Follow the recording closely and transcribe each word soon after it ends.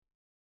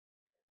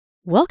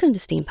Welcome to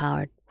STEAM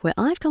Powered, where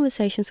I have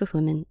conversations with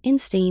women in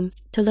STEAM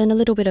to learn a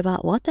little bit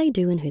about what they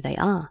do and who they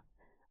are.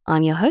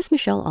 I'm your host,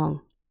 Michelle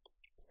Ong.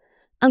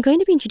 I'm going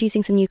to be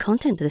introducing some new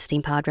content to the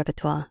STEAM Powered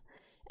repertoire,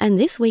 and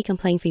this week I'm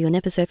playing for you an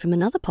episode from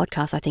another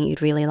podcast I think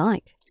you'd really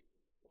like.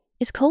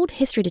 It's called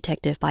History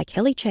Detective by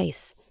Kelly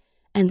Chase,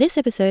 and this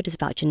episode is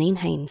about Janine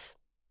Haines.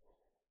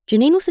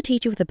 Janine was a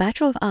teacher with a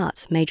Bachelor of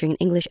Arts majoring in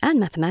English and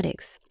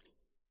mathematics.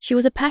 She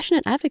was a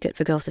passionate advocate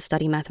for girls to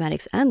study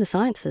mathematics and the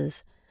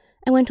sciences,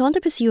 and went on to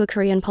pursue a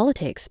career in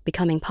politics,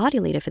 becoming party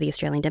leader for the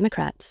Australian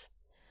Democrats.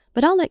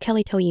 But I'll let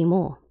Kelly tell you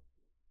more.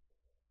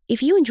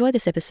 If you enjoy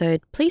this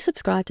episode, please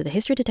subscribe to the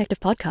History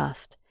Detective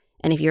podcast.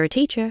 And if you're a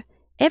teacher,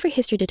 every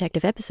History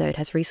Detective episode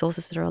has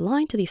resources that are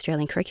aligned to the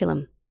Australian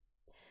curriculum.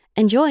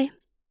 Enjoy!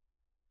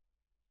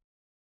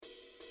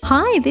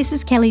 Hi, this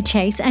is Kelly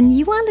Chase, and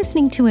you are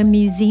listening to a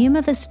Museum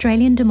of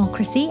Australian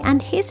Democracy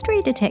and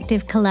History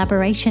Detective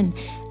collaboration,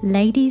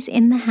 Ladies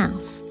in the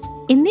House.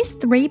 In this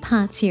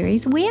 3-part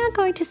series, we are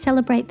going to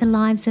celebrate the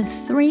lives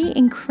of 3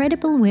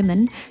 incredible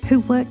women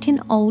who worked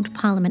in Old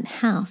Parliament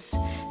House,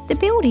 the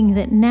building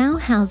that now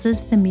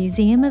houses the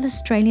Museum of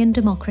Australian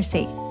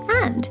Democracy.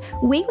 And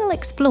we will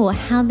explore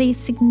how these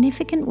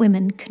significant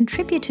women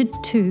contributed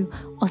to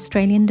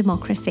Australian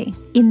democracy.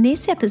 In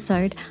this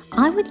episode,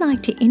 I would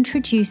like to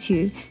introduce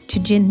you to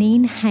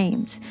Janine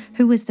Haines,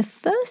 who was the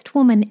first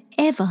woman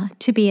ever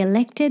to be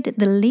elected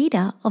the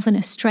leader of an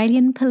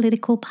Australian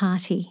political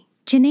party.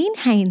 Janine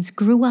Haines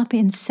grew up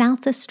in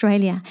South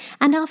Australia,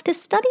 and after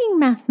studying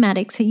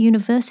mathematics at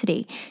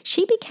university,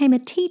 she became a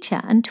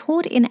teacher and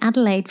taught in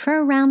Adelaide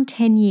for around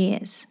 10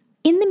 years.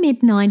 In the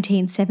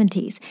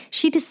mid-1970s,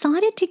 she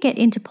decided to get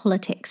into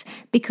politics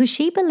because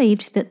she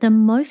believed that the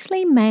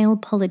mostly male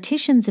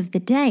politicians of the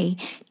day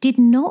did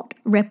not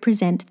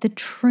represent the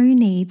true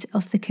needs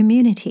of the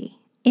community.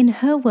 In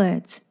her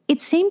words,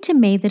 "It seemed to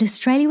me that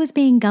Australia was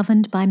being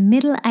governed by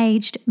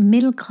middle-aged,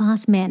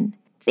 middle-class men.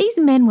 These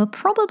men were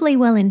probably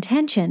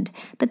well-intentioned,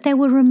 but they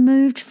were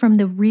removed from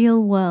the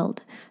real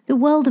world, the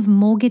world of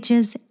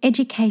mortgages,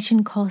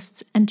 education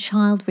costs, and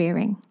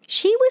child-rearing."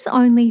 She was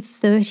only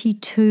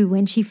 32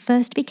 when she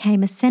first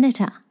became a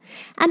senator,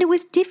 and it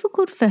was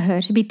difficult for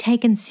her to be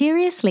taken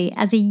seriously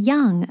as a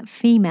young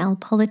female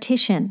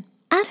politician.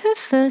 At her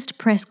first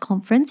press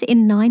conference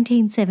in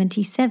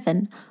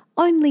 1977,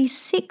 only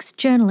 6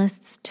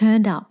 journalists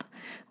turned up,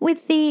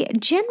 with the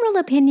general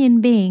opinion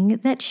being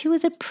that she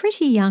was a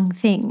pretty young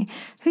thing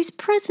whose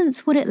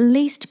presence would at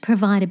least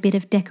provide a bit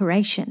of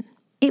decoration.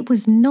 It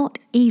was not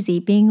easy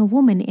being a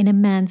woman in a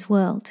man's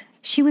world.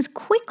 She was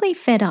quickly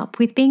fed up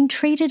with being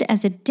treated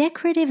as a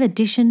decorative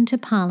addition to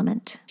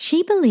Parliament.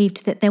 She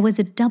believed that there was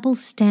a double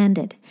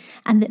standard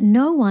and that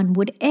no one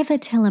would ever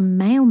tell a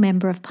male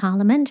member of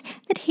Parliament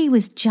that he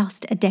was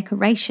just a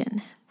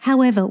decoration.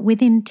 However,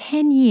 within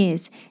 10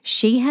 years,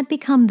 she had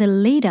become the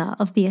leader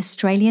of the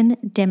Australian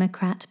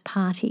Democrat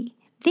Party.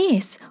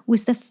 This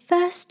was the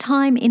first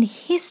time in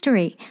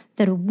history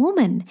that a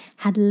woman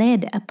had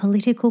led a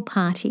political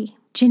party.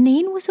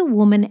 Janine was a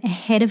woman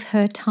ahead of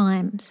her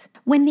times.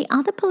 When the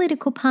other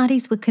political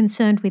parties were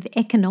concerned with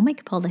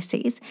economic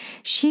policies,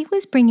 she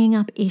was bringing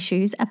up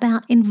issues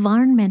about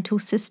environmental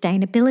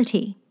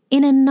sustainability.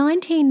 In a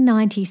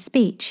 1990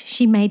 speech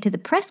she made to the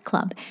press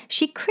club,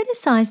 she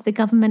criticised the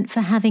government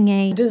for having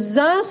a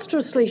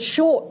disastrously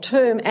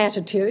short-term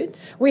attitude.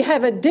 We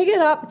have a dig it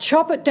up,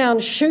 chop it down,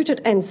 shoot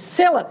it and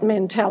sell it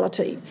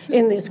mentality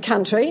in this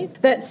country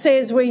that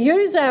says we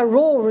use our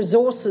raw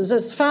resources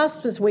as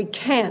fast as we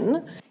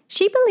can.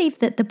 She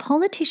believed that the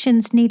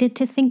politicians needed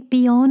to think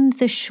beyond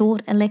the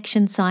short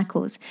election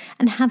cycles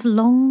and have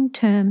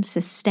long-term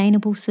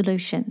sustainable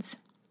solutions.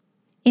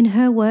 In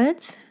her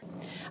words,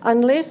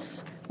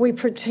 "Unless we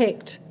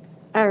protect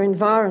our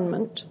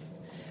environment,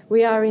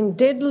 we are in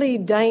deadly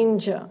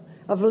danger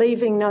of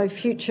leaving no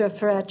future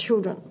for our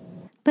children."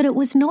 But it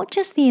was not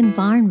just the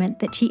environment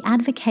that she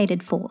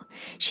advocated for.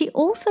 She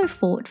also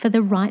fought for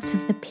the rights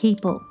of the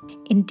people,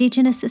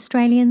 Indigenous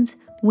Australians,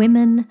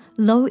 women,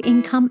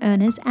 low-income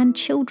earners and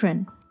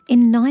children.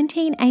 In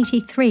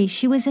 1983,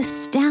 she was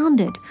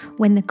astounded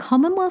when the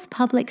Commonwealth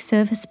Public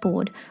Service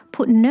Board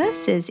put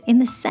nurses in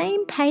the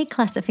same pay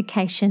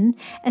classification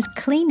as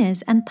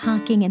cleaners and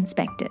parking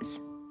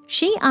inspectors.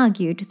 She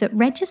argued that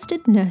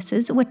registered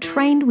nurses were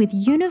trained with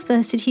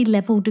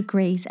university-level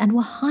degrees and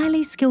were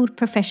highly skilled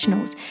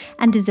professionals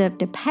and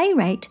deserved a pay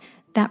rate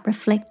that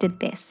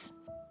reflected this.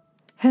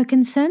 Her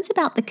concerns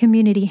about the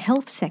community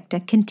health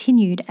sector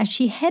continued as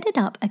she headed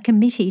up a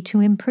committee to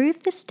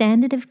improve the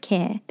standard of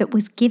care that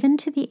was given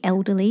to the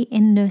elderly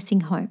in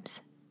nursing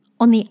homes.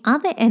 On the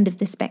other end of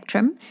the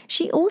spectrum,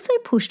 she also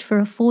pushed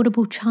for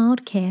affordable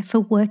childcare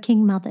for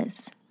working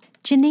mothers.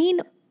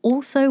 Janine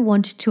also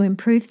wanted to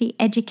improve the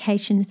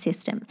education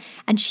system,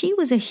 and she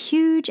was a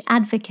huge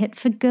advocate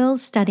for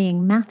girls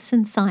studying maths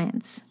and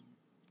science.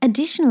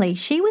 Additionally,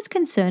 she was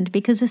concerned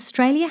because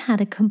Australia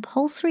had a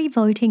compulsory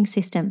voting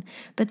system,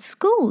 but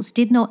schools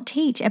did not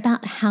teach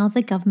about how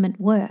the government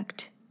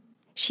worked.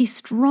 She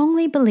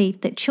strongly believed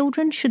that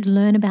children should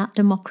learn about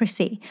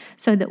democracy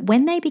so that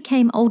when they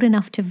became old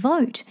enough to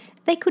vote,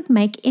 they could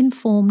make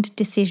informed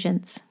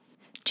decisions.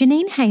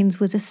 Janine Haines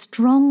was a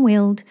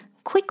strong-willed,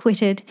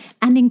 quick-witted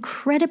and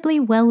incredibly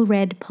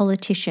well-read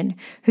politician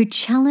who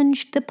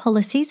challenged the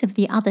policies of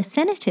the other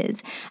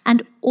senators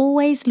and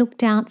always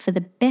looked out for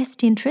the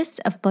best interests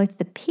of both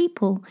the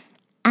people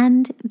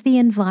and the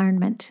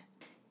environment.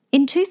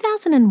 In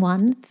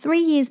 2001, 3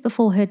 years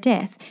before her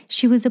death,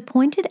 she was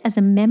appointed as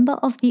a member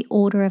of the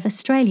Order of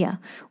Australia,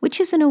 which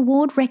is an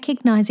award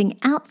recognising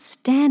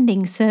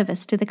outstanding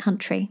service to the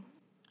country.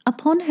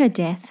 Upon her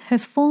death, her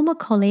former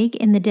colleague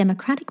in the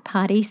Democratic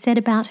Party said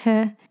about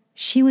her,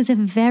 "She was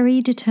a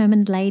very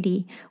determined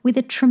lady with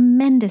a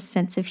tremendous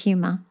sense of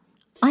humour."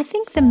 I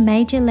think the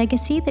major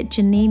legacy that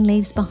Janine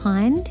leaves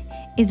behind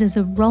is as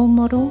a role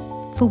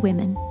model for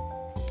women.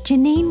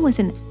 Janine was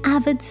an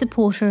avid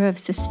supporter of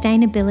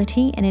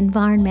sustainability and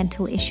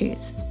environmental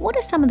issues. What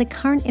are some of the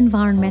current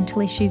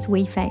environmental issues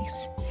we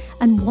face?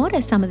 And what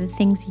are some of the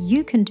things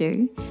you can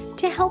do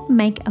to help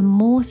make a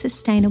more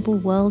sustainable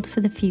world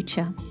for the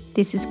future?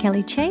 This is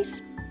Kelly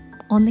Chase,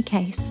 On the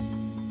Case.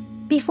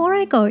 Before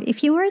I go,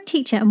 if you are a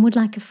teacher and would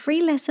like a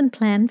free lesson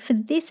plan for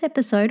this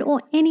episode or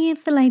any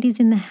of the Ladies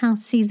in the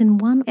House Season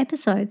 1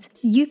 episodes,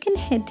 you can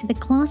head to the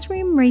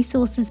Classroom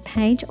Resources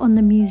page on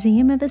the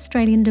Museum of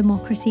Australian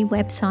Democracy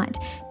website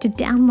to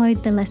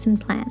download the lesson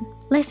plan.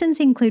 Lessons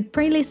include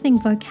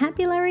pre-listening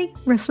vocabulary,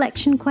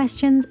 reflection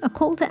questions, a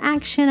call to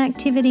action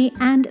activity,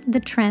 and the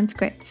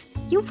transcripts.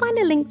 You'll find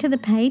a link to the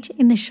page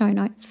in the show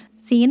notes.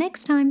 See you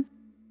next time.